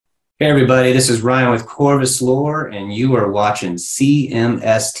Hey everybody, this is Ryan with Corvus Lore, and you are watching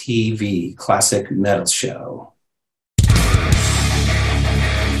CMS TV, Classic Metal Show.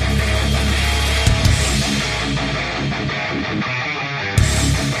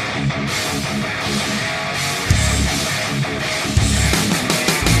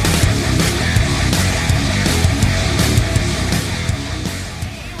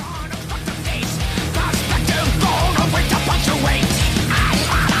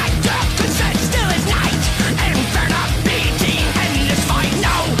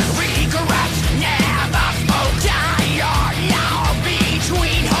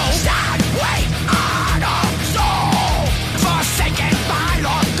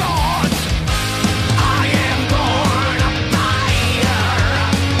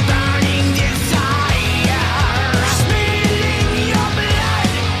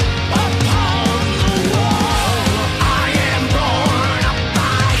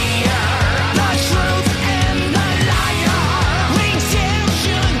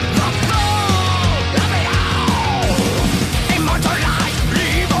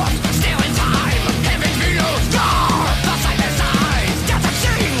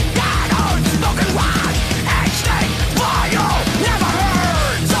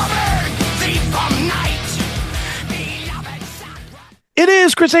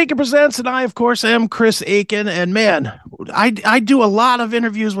 Chris Aiken presents, and I, of course, am Chris Aiken. And man, I do a lot of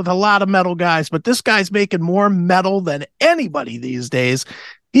interviews with a lot of metal guys, but this guy's making more metal than anybody these days.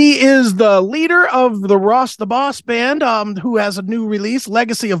 He is the leader of the Ross the Boss band, who has a new release,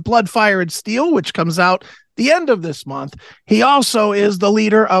 Legacy of Blood, Fire, and Steel, which comes out the end of this month. He also is the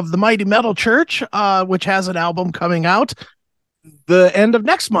leader of the Mighty Metal Church, which has an album coming out the end of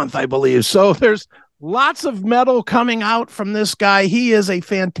next month, I believe. So there's lots of metal coming out from this guy. He is a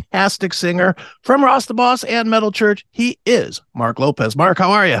fantastic singer from Ross the Boss and Metal Church. He is Marc Lopes. Marc, how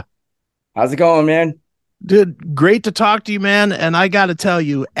are you? How's it going, man? Dude, great to talk to you, man. And I got to tell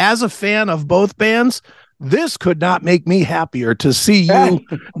you, as a fan of both bands, this could not make me happier to see you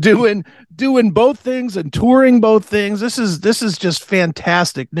doing both things and touring both things. This is just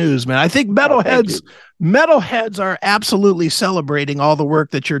fantastic news, man. I think metalheads are absolutely celebrating all the work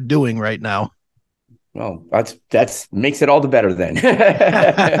that you're doing right now. Well, that's makes it all the better then.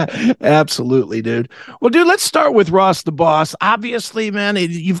 Absolutely, dude. Well, dude, let's start with Ross the Boss. Obviously, man,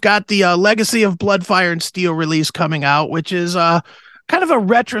 you've got the Legacy of Blood, Fire, and Steel release coming out, which is kind of a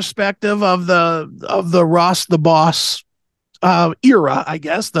retrospective of the Ross the Boss era, I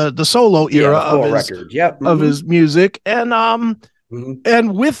guess, the solo era of his music. And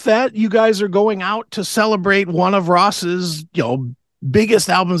and with that, you guys are going out to celebrate one of Ross's, biggest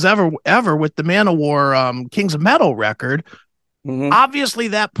albums ever with the Man-O-War Kings of Metal record. Obviously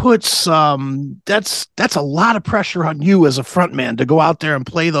that puts that's a lot of pressure on you as a frontman to go out there and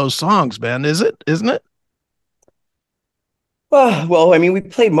play those songs, man. Isn't it? Well, I mean, we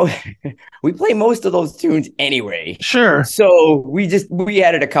play most of those tunes anyway. Sure. So we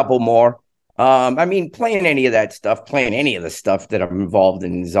added a couple more. I mean, playing any of the stuff that I'm involved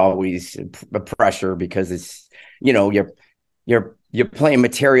in is always a pressure because it's, you're playing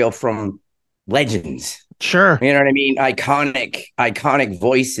material from legends. Sure. You know what I mean? Iconic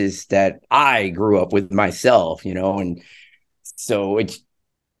voices that I grew up with myself, and so it's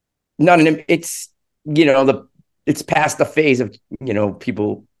none of them. It's, it's past the phase of,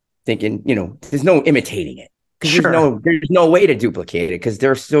 people thinking, there's no imitating it. Sure. There's no way to duplicate it because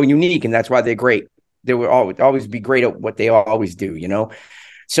they're so unique, and that's why they're great. They will always be great at what they always do,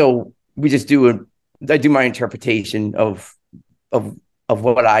 So we just I do my interpretation of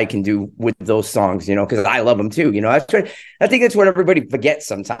what I can do with those songs, because I love them too. I think that's what everybody forgets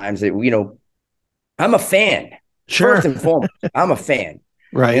sometimes, that, I'm a fan. Sure. First and foremost, I'm a fan.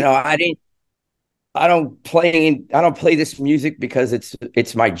 Right. I don't play this music because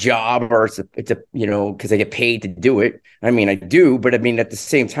it's my job or it's a because I get paid to do it. I mean, I do, but I mean, at the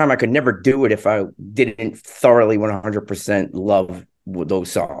same time, I could never do it if I didn't thoroughly 100% love those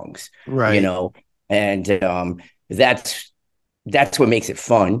songs. Right. And that's what makes it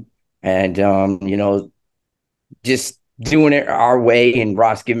fun. And, just doing it our way and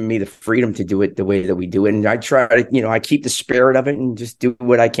Ross giving me the freedom to do it the way that we do it. And I try to, I keep the spirit of it and just do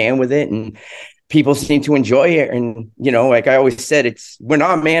what I can with it. And people seem to enjoy it. And, like I always said, we're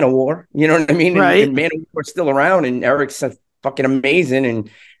not Man-O-War, you know what I mean? Right. And Man-O-War's still around, and Eric's fucking amazing and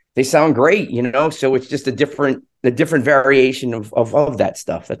they sound great, so it's just a different variation of that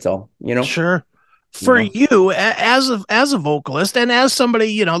stuff. That's all, Sure. For you, as a vocalist and as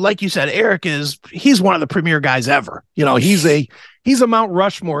somebody, like you said, Eric he's one of the premier guys ever. He's a Mount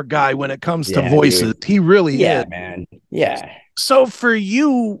Rushmore guy when it comes to voices. Dude. He really is. Man. Yeah. So for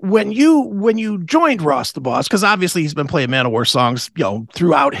you, when you joined Ross the Boss, because obviously he's been playing Manowar songs,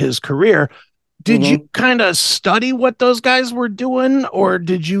 throughout his career, did you kind of study what those guys were doing, or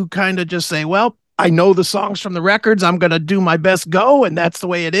did you kind of just say, well, I know the songs from the records, I'm going to do my best go, and that's the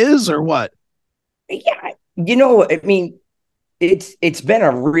way it is, or what? Yeah, I mean, it's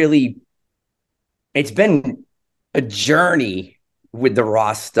been it's been a journey with the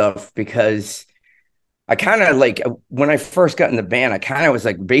Ross stuff, because I kind of like, when I first got in the band, I kind of was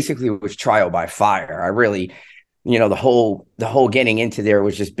like, basically it was trial by fire. I really, the whole getting into there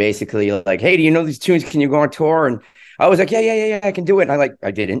was just basically like, hey, do you know these tunes? Can you go on tour? And I was like, yeah, I can do it. And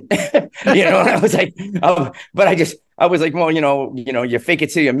I didn't, and I was like, but I was like, well, you fake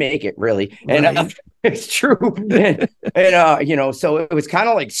it till you make it, really. And Right. it's true. So it was kind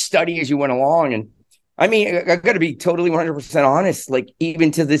of like study as you went along. And I mean, I got to be totally 100% honest. Like,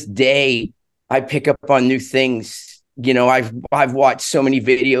 even to this day, I pick up on new things. I've watched so many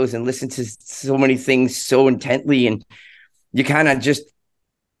videos and listened to so many things so intently, and you kind of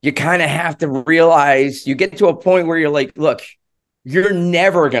have to realize, you get to a point where you're like, look, you're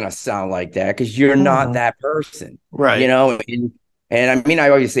never going to sound like that, because you're not that person. Right. And I mean, I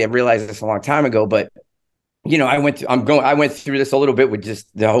realized this a long time ago, but I went through this a little bit with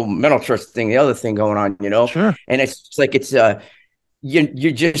just the whole mental trust thing, the other thing going on, Sure. and it's just like, it's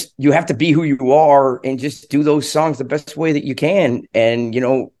you have to be who you are and just do those songs the best way that you can, and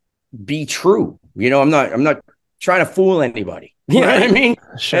be true. I'm not trying to fool anybody. You know what I mean?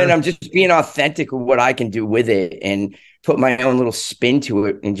 Sure. And I'm just being authentic with what I can do with it, and put my own little spin to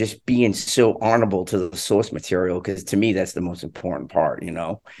it, and just being so honorable to the source material, because to me that's the most important part.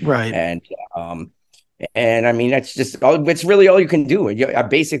 Right. And I mean, that's just all. It's really all you can do.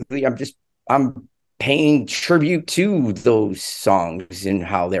 I'm paying tribute to those songs and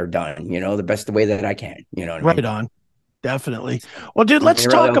how they're done, the best way that I can, Right I mean? on. Definitely. Well, dude, let's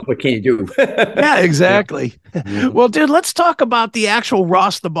talk. What can you do? Yeah, exactly. Mhm. Well, dude, let's talk about the actual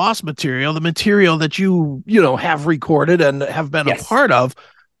Ross the Boss material, the material that you have recorded and have been a part of.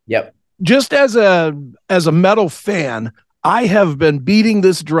 Yep. Just as a metal fan, I have been beating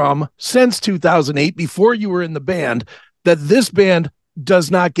this drum since 2008, before you were in the band, that this band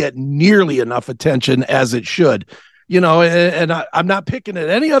does not get nearly enough attention as it should. And I'm not picking at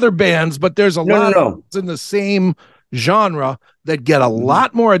any other bands, but there's a lot of in the same genre that get a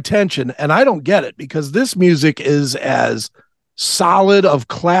lot more attention, and I don't get it, because this music is as solid of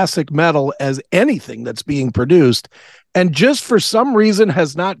classic metal as anything that's being produced, and just for some reason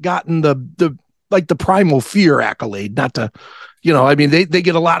has not gotten the Primal Fear accolade. Not to, I mean, they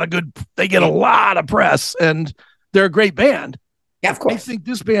get a lot of press, and they're a great band. Yeah, of course. I think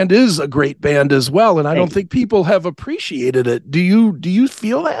this band is a great band as well, and I don't think people have appreciated it. Do you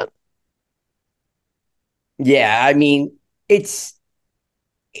feel that? Yeah, I mean, it's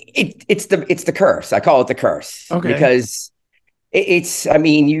the curse. I call it the curse. Okay. Because I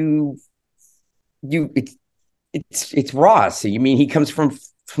mean, it's Ross. You mean, he comes from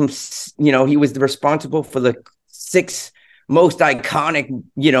he was responsible for the 6 most iconic,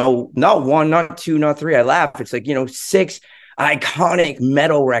 not 1, not 2, not 3. I laugh. It's like, 6 iconic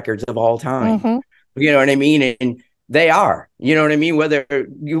metal records of all time. You know what I mean? And they are, you know what I mean? Whether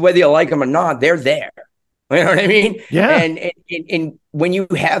you like them or not, they're there. You know what I mean? Yeah. And when you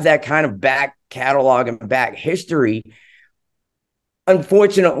have that kind of back catalog and back history,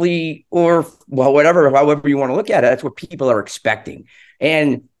 unfortunately, or however you want to look at it, that's what people are expecting.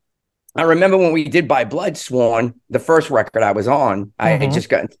 And I remember when we did By Blood Sworn, the first record I was on, I had just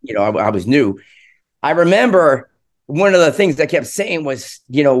gotten, I was new. I remember one of the things I kept saying was,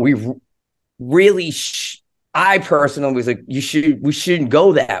 we really, I personally was like, we shouldn't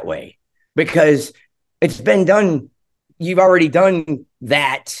go that way, because it's been done. You've already done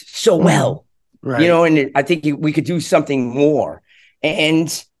that so well, right? And I think we could do something more.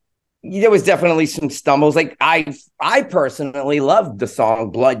 And there was definitely some stumbles. Like, I personally loved the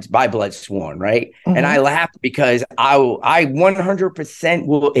song By Blood Sworn, right? And I laughed because I 100%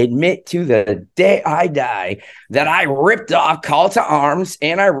 will admit to the day I die that I ripped off Call to Arms,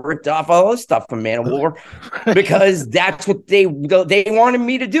 and I ripped off all the stuff from Manowar, because that's what they wanted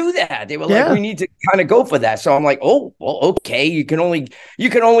me to do. That they were like, we need to kind of go for that. So I'm like, oh, well, okay, you can only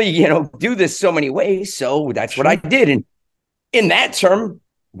do this so many ways. So that's what I did. And in that term,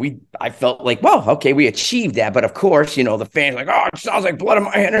 I felt like, well, okay, we achieved that. But of course, the fans are like, oh, it sounds like Blood of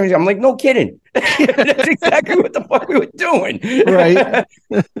My Enemies. I'm like, no kidding. That's exactly what the fuck we were doing. Right.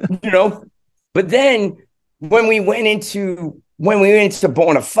 But then when we went into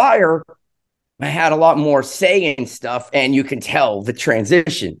Born of Fire, I had a lot more say in stuff, and you can tell the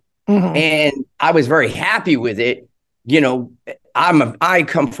transition. And I was very happy with it, I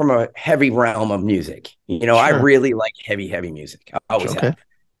come from a heavy realm of music. I Sure. really like heavy music. I always Okay. have.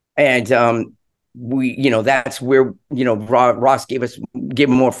 And we, that's where, Ross gave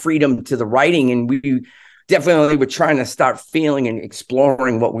him more freedom to the writing. And we definitely were trying to start feeling and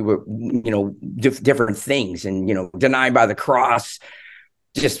exploring what we were, different things. And, Denied by the Cross,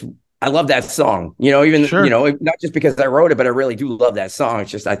 just, I love that song, even, Sure. not just because I wrote it, but I really do love that song.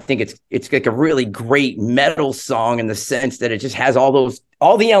 It's just, I think it's like a really great metal song in the sense that it just has all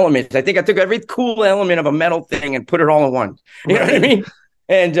the elements. I think I took every cool element of a metal thing and put it all in one. You know what I mean?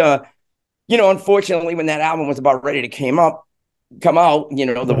 And, unfortunately, when that album was about ready to come out,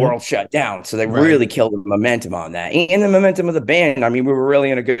 the world shut down. So they really killed the momentum on that and the momentum of the band. I mean, we were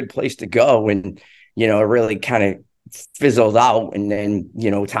really in a good place to go, and, it really kind of fizzled out. And then,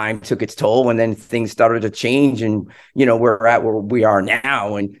 time took its toll, and then things started to change, and, we're at where we are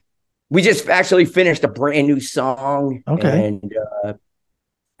now. And we just actually finished a brand new song. Okay. And,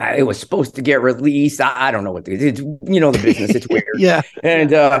 it was supposed to get released. I don't know what it's, the business. It's weird. Yeah.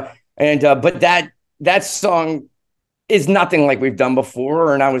 But that song is nothing like we've done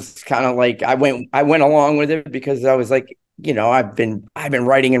before. And I was kind of like, I went along with it because I was like, I've been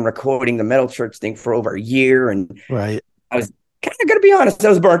writing and recording the Metal Church thing for over a year. And I was kind of going to be honest, I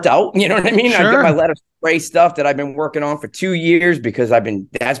was burnt out. You know what I mean? Sure. I got my Let Us Pray stuff that I've been working on for 2 years because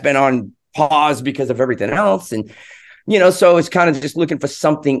that's been on pause because of everything else. And, so it's kind of just looking for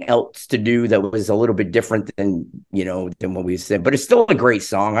something else to do that was a little bit different than what we said, but it's still a great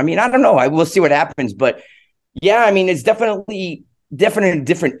song. I mean, I don't know. I will see what happens, but yeah, I mean, it's definitely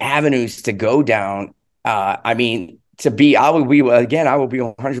different avenues to go down. I mean, I will be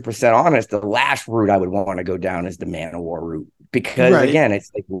 100% honest. The last route I would want to go down is the Man of War route, because again,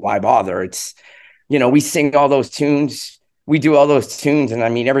 it's like, why bother? It's, we sing all those tunes. We do all those tunes. And I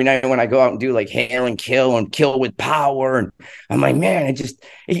mean, every night when I go out and do like Hail and Kill with Power, and I'm like, man,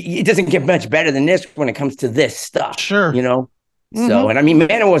 it doesn't get much better than this when it comes to this stuff. Sure. So, and I mean,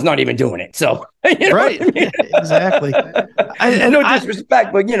 Manowar not even doing it. So, right. I mean? Exactly. No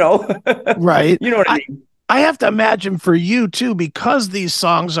disrespect, but right. You know what I mean? I have to imagine for you too, because these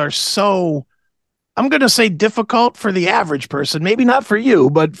songs are so, I'm going to say, difficult for the average person, maybe not for you,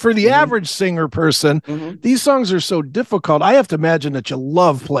 but for the average singer person, these songs are so difficult. I have to imagine that you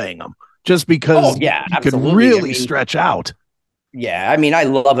love playing them just because you can really stretch out. Yeah. I mean, I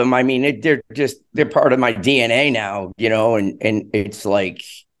love them. I mean, they're part of my DNA now, and it's like,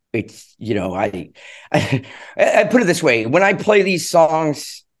 I put it this way. When I play these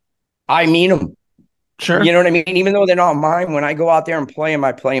songs, I mean them. Sure. You know what I mean? Even though they're not mine, when I go out there and play them,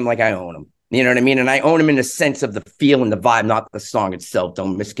 I play them like I own them. You know what I mean? And I own them in the sense of the feel and the vibe, not the song itself.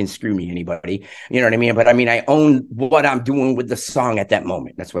 Don't misconstrue me, anybody. You know what I mean? But I mean, I own what I'm doing with the song at that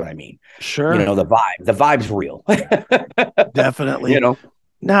moment. That's what I mean. Sure. The vibe's real. Definitely.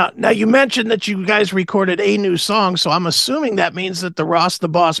 Now you mentioned that you guys recorded a new song, so I'm assuming that means that the Ross the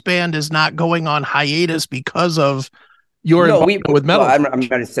Boss Band is not going on hiatus because of your involvement with metal. I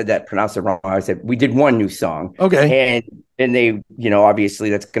might have said that, pronounced it wrong. I said we did one new song. Okay. And they, obviously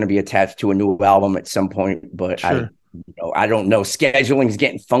that's going to be attached to a new album at some point, but sure. I don't know. Scheduling is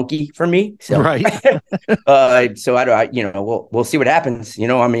getting funky for me. So, right. So we'll see what happens.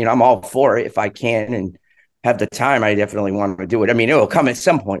 I mean, I'm all for it if I can and have the time. I definitely want to do it. I mean, it will come at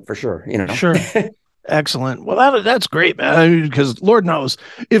some point for sure. Sure. Excellent. Well, that's great, man. Because Lord knows,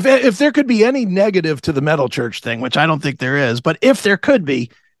 if there could be any negative to the Metal Church thing, which I don't think there is, but if there could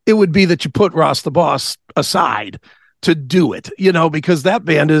be, it would be that you put Ross the Boss aside to do it. Because that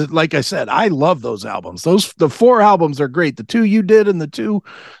band is, like I said, I love those albums. The 4 albums are great. The 2 you did and the 2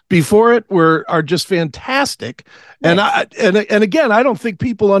 before it are just fantastic. Nice. And again, I don't think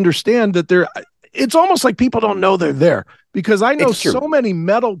people understand that it's almost like people don't know they're there, because I know so many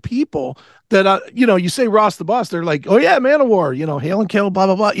metal people that, you say Ross the Boss, they're like, oh yeah, Manowar, Hail and Kill, blah,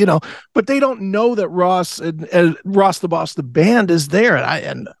 blah, blah, but they don't know that Ross and Ross the Boss, the band, is there.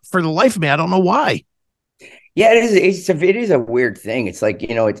 And for the life of me, I don't know why. Yeah, it is a weird thing. It's like,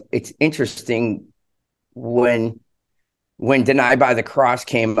 it's interesting when Denied by the Cross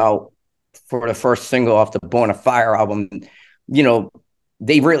came out for the first single off the Born of Fire album,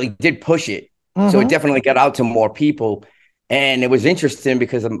 they really did push it. So it definitely got out to more people. And it was interesting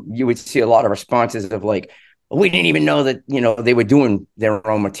because you would see a lot of responses of like, we didn't even know that, they were doing their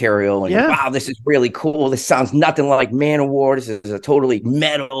own material. And wow, this is really cool. This sounds nothing like Manowar. This is a totally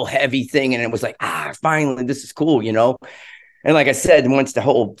metal heavy thing. And it was like, finally, this is cool, And like I said, once the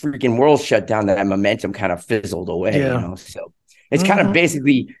whole freaking world shut down, that momentum kind of fizzled away, So it's kind of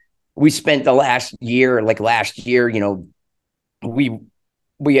basically, we spent the last year, we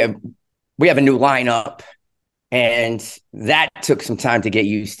have a new lineup. And that took some time to get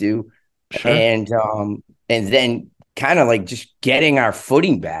used to. Sure. And then kind of like just getting our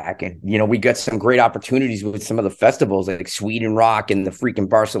footing back. And, we got some great opportunities with some of the festivals like Sweden Rock and the freaking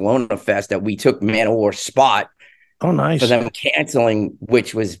Barcelona Fest that we took Manowar's spot. Oh, nice. For them canceling,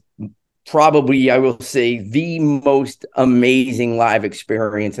 which was probably, I will say, the most amazing live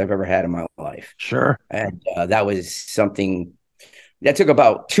experience I've ever had in my life. Sure. And that was something that took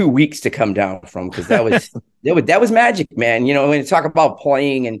about 2 weeks to come down from, because that was magic, man. When you talk about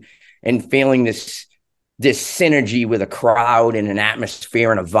playing and feeling this synergy with a crowd and an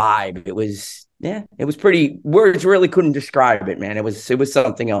atmosphere and a vibe, it was pretty. Words really couldn't describe it, man. It was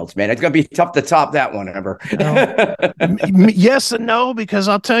something else, man. It's gonna be tough to top that one ever. Yes and no, because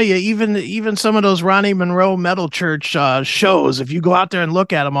I'll tell you, even some of those Ronnie Monroe Metal Church shows, if you go out there and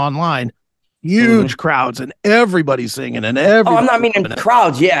look at them online, huge crowds and everybody singing and everybody. Oh, I'm not meaning the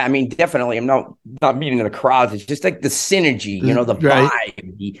crowds. Yeah, I mean, definitely. I'm not meaning the crowds. It's just like the synergy, the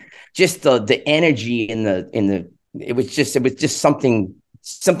vibe, just the energy in the. It was just something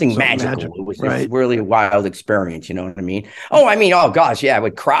magical. It was really a wild experience. You know what I mean? Oh gosh, yeah.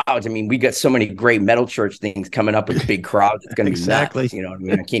 With crowds, we got so many great metal church things coming up with big crowds. It's going to be nuts. You know what I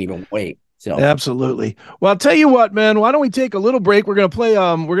mean? I can't even wait. So absolutely. Well, I'll tell you what, man. Why don't we take a little break? We're gonna play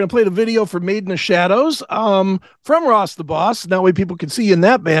the video for Maiden of Shadows from Ross the Boss. That way people can see you in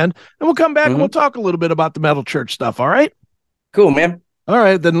that band, and we'll come back and we'll talk a little bit about the metal church stuff. All right? Cool, man. All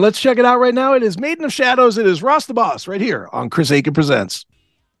right, then let's check it out right now. It is Maiden of Shadows. It is Ross the Boss right here on Chris Aiken Presents.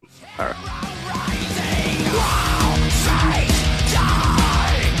 All right.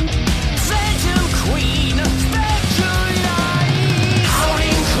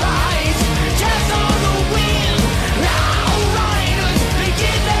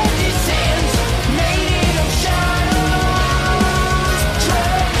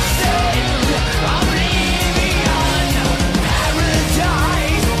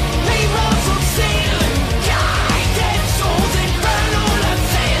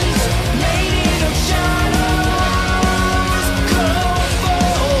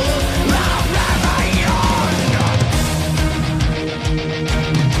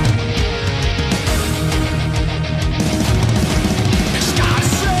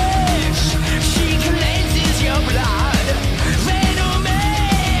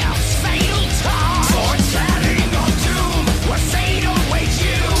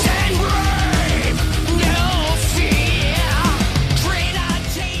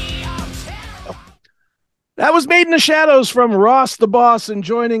 That was Maiden of Shadows from Ross the Boss, and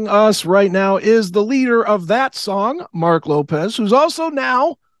joining us right now is the leader of that song, Marc Lopes, who's also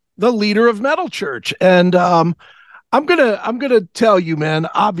now the leader of Metal Church. And I'm gonna tell you, man.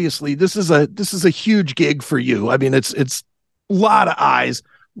 Obviously, this is a huge gig for you. I mean, it's a lot of eyes,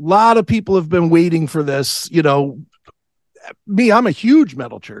 a lot of people have been waiting for this. Me, I'm a huge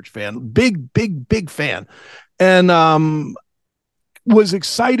Metal Church fan, big fan, and was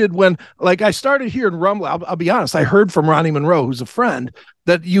excited when I started hearing rumble. I'll be honest, I heard from Ronnie Monroe, who's a friend,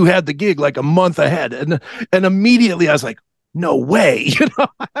 that you had the gig like a month ahead, and immediately I was like, no way.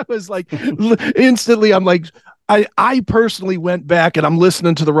 I was like, instantly I'm like, I personally went back and I'm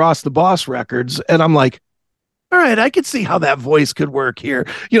listening to the Ross the Boss records, and I'm like, all right, I could see how that voice could work here.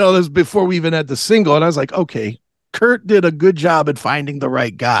 This was before we even had the single, and I was like, okay, Kurt did a good job at finding the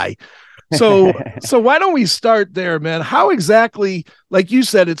right guy. So why don't we start there, man? How exactly, like you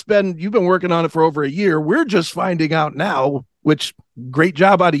said, you've been working on it for over a year. We're just finding out now, which great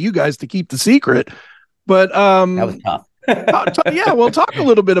job out of you guys to keep the secret. But that was tough. Yeah, well, talk a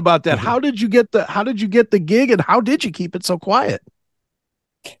little bit about that. How did you get the gig, and how did you keep it so quiet?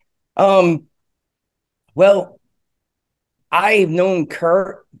 Well, I've known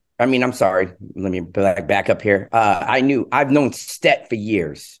Kurt. I'm sorry. Let me back up here. I've known Stet for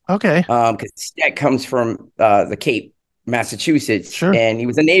years. Okay. Because Stet comes from the Cape, Massachusetts, sure. And he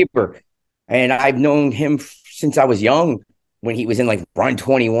was a neighbor. And I've known him since I was young, when he was in like Run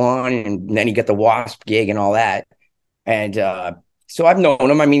 21, and then he got the Wasp gig and all that. And so I've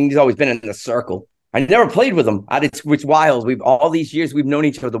known him. He's always been in the circle. I never played with him. It's wild. All these years we've known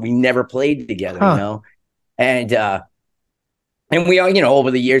each other, we never played together, And we all,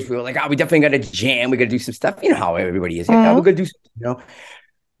 over the years, we were like, we definitely got to jam. We got to do some stuff. You know how everybody is. Yeah, we're going to do something,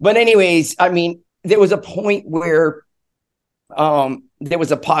 But anyways, there was a point where there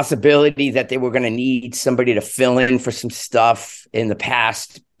was a possibility that they were going to need somebody to fill in for some stuff in the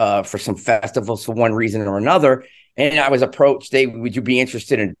past for some festivals for one reason or another. And I was approached, would you be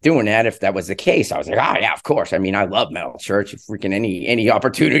interested in doing that if that was the case? I was like, yeah, of course. I love Metal Church. Freaking any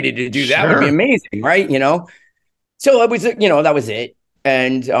opportunity to do that would be amazing, right? So it was, that was it.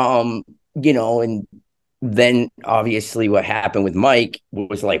 And, and then obviously what happened with Mike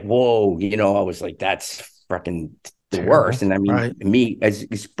was like, whoa, I was like, that's fucking the worst. And I mean, right. me as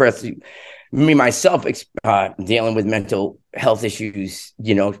expressly, me myself, dealing with mental health issues,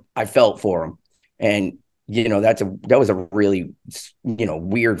 I felt for him. And, that was a really,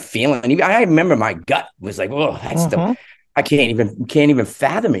 weird feeling. Even I remember my gut was like, oh, that's I can't even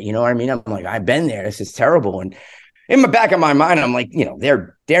fathom it. You know what I mean? I'm like, I've been there. This is terrible. And in the back of my mind, I'm like,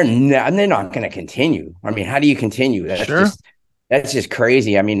 they're not going to continue. I mean, how do you continue? That's just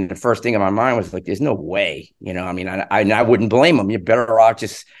crazy. I mean, the first thing in my mind was like, there's no way, I mean, I wouldn't blame them. You're better off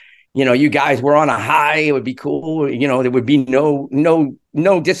just, you guys were on a high. It would be cool. There would be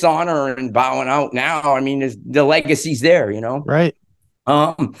no dishonor and bowing out now. I mean, the legacy's there, Right.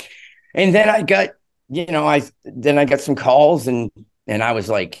 And then I got, I got some calls and I was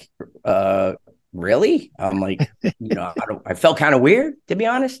like, really? I'm like, I felt kind of weird, to be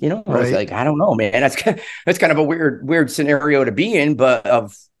honest. I was like, I don't know, man. That's kind of a weird scenario to be in, but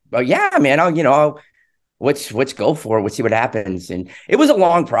yeah, man, let's go for it. Let's see what happens. And it was a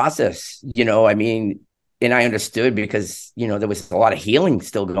long process, I mean, and I understood because, there was a lot of healing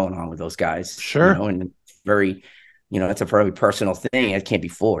still going on with those guys. Sure. And very, it's a very personal thing. It can't be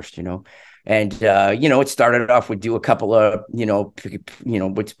forced, And, it started off with do a couple of,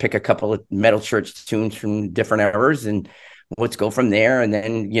 let's pick a couple of Metal Church tunes from different eras and let's go from there. And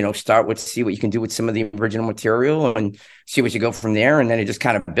then, start with, see what you can do with some of the original material and see what you go from there. And then it just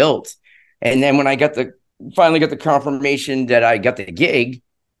kind of built. And then when I finally got the confirmation that I got the gig,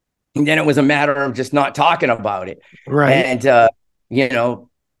 and then it was a matter of just not talking about it. Right. And,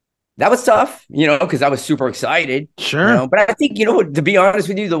 that was tough, because I was super excited. Sure. But I think, to be honest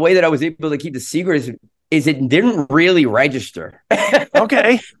with you, the way that I was able to keep the secret is it didn't really register.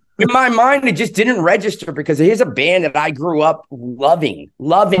 Okay. In my mind, it just didn't register because here's a band that I grew up loving.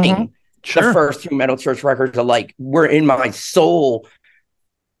 Sure. The first two Metal Church records are like, were in my soul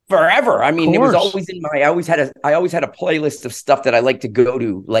forever. I mean, it was always in my, I always had a playlist of stuff that I like to go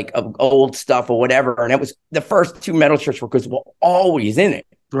to, like old stuff or whatever. And it was the first two Metal Church records were always in it.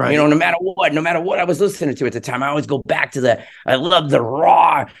 Right. No matter what I was listening to at the time, I always go back to I love the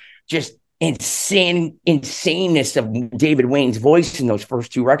raw, just insaneness of David Wayne's voice in those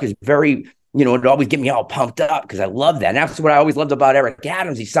first two records. Very, it'd always get me all pumped up because I love that. And that's what I always loved about Eric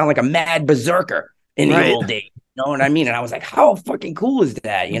Adams. He sounded like a mad berserker in the old days. You know what I mean? And I was like, how fucking cool is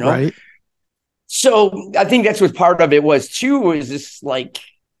that? Right. So I think that's what part of it was too, was this like,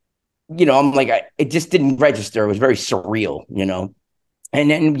 I'm like, it just didn't register. It was very surreal, And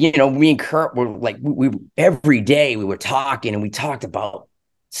then, me and Kurt were like, we every day we were talking and we talked about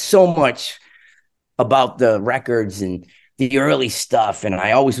so much about the records and the early stuff. And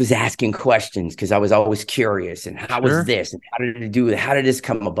I always was asking questions because I was always curious. And how was this? And how did it do? How did this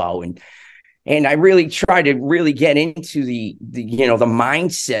come about? And I really tried to really get into the the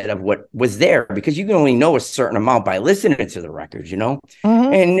mindset of what was there, because you can only know a certain amount by listening to the records, And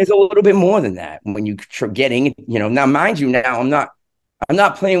there's a little bit more than that when you getting, now, mind you, now I'm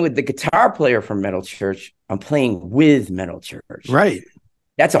not playing with the guitar player from Metal Church. I'm playing with Metal Church. Right.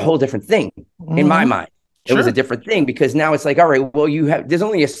 That's a whole different thing in my mind. It was a different thing because now it's like, all right, well,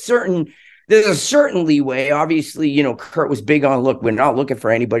 there's a certain leeway. Obviously, Kurt was big on, look, we're not looking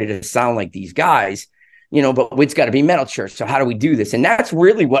for anybody to sound like these guys, but it's got to be Metal Church. So how do we do this? And that's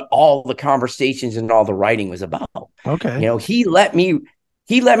really what all the conversations and all the writing was about. Okay. He let me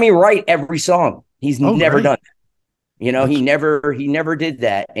write every song. He's never done that. He never did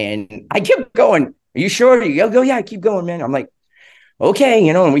that. And I kept going, are you sure? You go, yeah, keep going, man. I'm like, okay,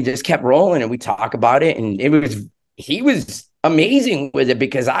 and we just kept rolling and we talk about it. And he was amazing with it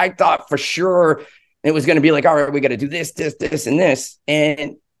because I thought for sure it was going to be like, all right, we got to do this, and this.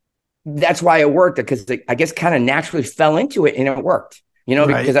 And that's why it worked, because I guess kind of naturally fell into it and it worked,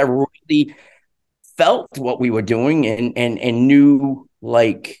 because I really felt what we were doing and knew,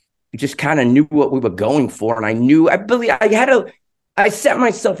 like, just kind of knew what we were going for. And I set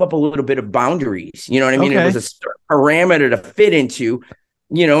myself up a little bit of boundaries, you know what I mean? Okay. It was a parameter to fit into,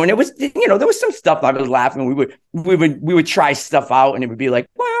 and it was, there was some stuff I was laughing. We would try stuff out and it would be like,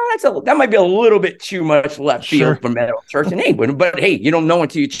 well, that might be a little bit too much left field for Metal Church. And but hey, you don't know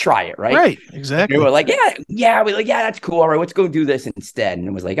until you try it. Right. Right. Exactly. And we were like, yeah. We're like, yeah, that's cool. All right, let's go do this instead. And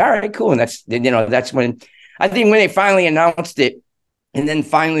it was like, all right, cool. And that's when I think when they finally announced it, and then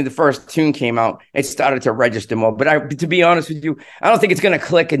finally the first tune came out, it started to register more. But to be honest with you, I don't think it's going to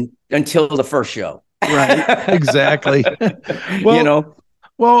click until the first show. Right. Exactly.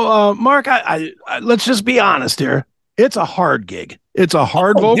 Well, Marc, I let's just be honest here. It's a hard gig. It's a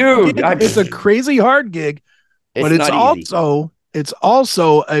hard vocal gig. It's a crazy hard gig, but it's also it's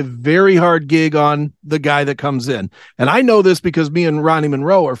also a very hard gig on the guy that comes in. And I know this because me and Ronnie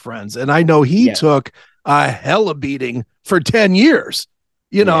Monroe are friends, and I know he took a hella beating for 10 years.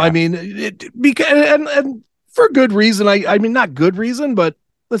 You know, I mean, because and for good reason. I mean, not good reason, but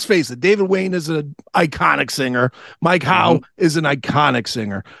let's face it, David Wayne is an iconic singer. Mike Howe is an iconic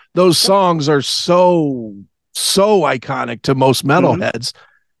singer. Those songs are so iconic to most metalheads.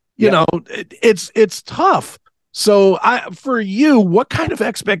 You know, it's tough. So for you, what kind of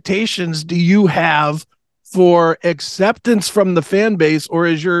expectations do you have for acceptance from the fan base, or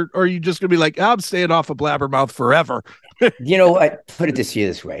are you just gonna be like, I'm staying off of Blabbermouth forever? You know what? Put it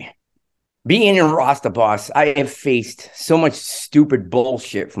this way. Being in Rasta Boss, I have faced so much stupid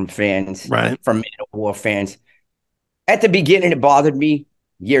bullshit from fans, from Manowar fans. At the beginning, it bothered me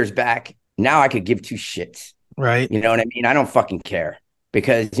years back. Now I could give two shits. Right. You know what I mean? I don't fucking care.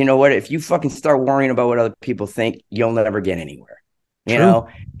 Because you know what? If you fucking start worrying about what other people think, you'll never get anywhere. You know?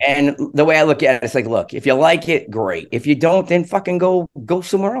 And the way I look at it, it's like, look, if you like it, great. If you don't, then fucking go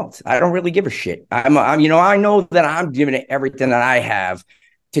somewhere else. I don't really give a shit. I'm you know, I know that I'm giving it everything that I have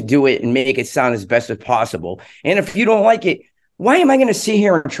to do it and make it sound as best as possible. And if you don't like it, why am I going to sit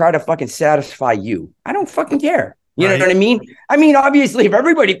here and try to fucking satisfy you? I don't fucking care. You know what I mean? I mean, obviously, if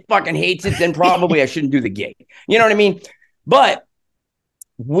everybody fucking hates it, then probably I shouldn't do the gig. You know what I mean? But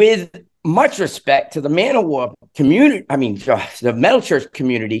with much respect to the Manowar community, I mean, the Metal Church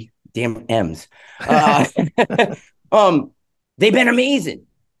community, damn M's, they've been amazing.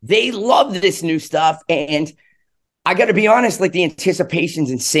 They love this new stuff. And I got to be honest, like the anticipation's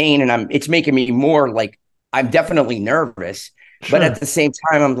insane. And it's making me more like, I'm definitely nervous. But at the same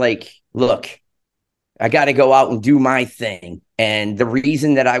time, I'm like, look, I got to go out and do my thing. And the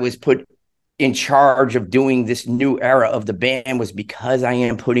reason that I was put in charge of doing this new era of the band was because I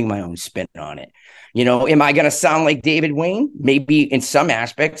am putting my own spin on it. You know, am I going to sound like David Wayne? Maybe in some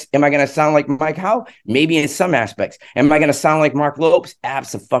aspects. Am I going to sound like Mike Howe? Maybe in some aspects. Am I going to sound like Marc Lopes?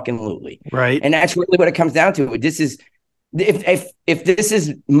 Absolutely. Right. And that's really what it comes down to. This is, if this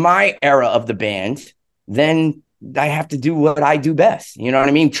is my era of the band, then I have to do what I do best. You know what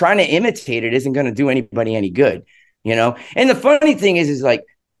I mean? Trying to imitate it isn't going to do anybody any good, you know? And the funny thing is like,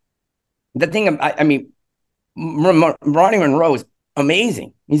 the thing, I mean, Ronnie Monroe is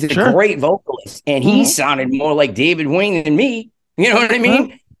amazing. He's a great vocalist, and he sounded more like David Wayne than me. You know what I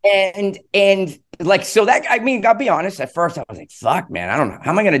mean? And like, so that, I mean, I'll be honest. At first, I was like, "Fuck, man, I don't know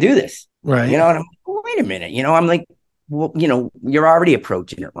how am I going to do this." Right? You know, and I'm like, well, wait a minute. You know, I'm like, well, you know, you're already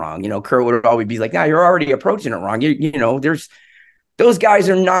approaching it wrong. You know, Kurt would always be like, "No, you're already approaching it wrong." You know, those guys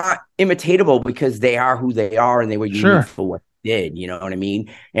are not imitatable because they are who they are, and they were unique for what did, you know what I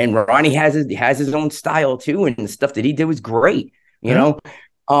mean? And Ronnie has his own style too, and the stuff that he did was great, you know.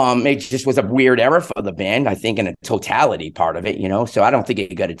 It just was a weird era for the band, I think, in a totality part of it, you know. So I don't think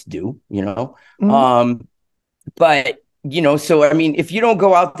it got its due, you know. But you know, so I mean, if you don't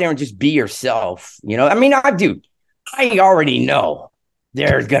go out there and just be yourself, you know, I mean, I already know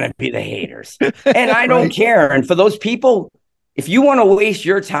there's gonna be the haters, and I don't care. And for those people, if you want to waste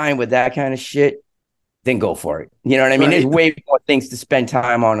your time with that kind of shit, then go for it. You know what I mean? There's way more things to spend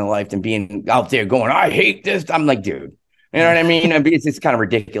time on in life than being out there going, I hate this. I'm like, dude, you know what I mean? It's kind of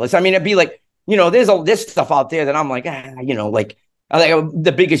ridiculous. I mean, it'd be like, you know, there's all this stuff out there that I'm like, you know, like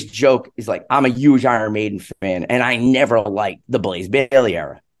the biggest joke is like, I'm a huge Iron Maiden fan, and I never liked the Blaze Bailey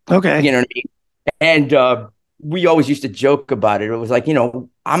era. Okay. You know what I mean? And we always used to joke about it. It was like, you know,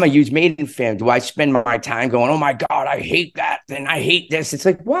 I'm a huge Maiden fan. Do I spend my time going, oh my God, I hate that, and I hate this? It's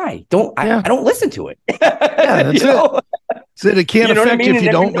like, why? I don't listen to it. Yeah, that's it. So it can't affect you if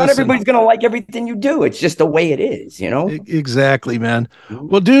you don't listen. Not everybody's going to like everything you do. It's just the way it is, you know? Exactly, man.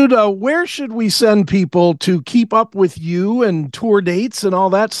 Well, dude, where should we send people to keep up with you and tour dates and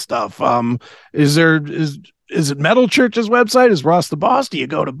all that stuff? Is it Metal Church's website? Is Ross the Boss? Do you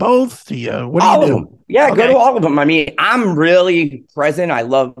go to both? What do you do? Yeah, go to all of them. I mean, I'm really present. I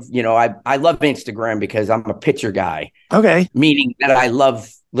love, you know, I love Instagram because I'm a picture guy. Okay. Meaning that I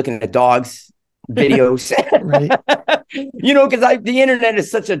love looking at dogs, videos. You know, because the internet is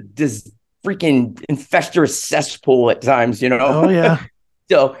such a freaking infestorous cesspool at times, you know? Oh, yeah.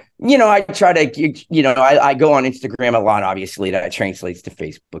 So, you know, I try to, you know, I go on Instagram a lot, obviously, that translates to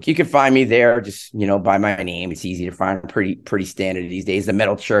Facebook. You can find me there just, you know, by my name. It's easy to find, pretty standard these days. The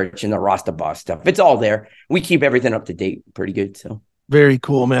Metal Church and the Rasta Boss stuff. It's all there. We keep everything up to date. Pretty good. So very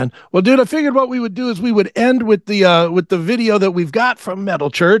cool, man. Well, dude, I figured what we would do is we would end with the video that we've got from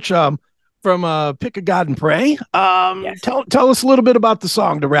Metal Church, from Pick a God and Pray. Yes. Tell us a little bit about the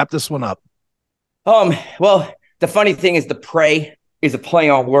song to wrap this one up. Well, the funny thing is the pray is a play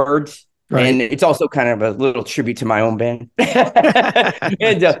on words. Right. And it's also kind of a little tribute to my own band.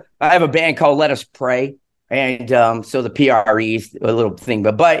 And I have a band called Let Us Pray. And so the PRE is a little thing,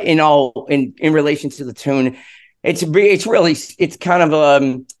 but in relation to the tune, it's kind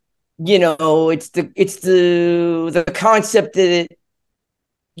of it's the concept that,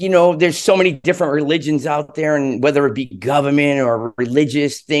 there's so many different religions out there, and whether it be government or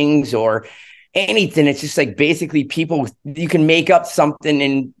religious things or anything, it's just like basically people, you can make up something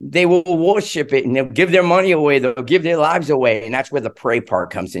and they will worship it and they'll give their money away, they'll give their lives away, and that's where the pray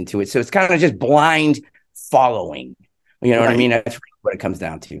part comes into it. So it's kind of just blind following, you know what I mean? That's really what it comes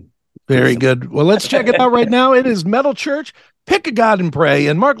down to. Very good. Well, let's check it out right now. It is Metal Church, Pick a God and Pray.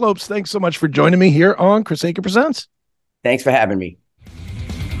 And Marc Lopes, thanks so much for joining me here on Chris Akin Presents. Thanks for having me.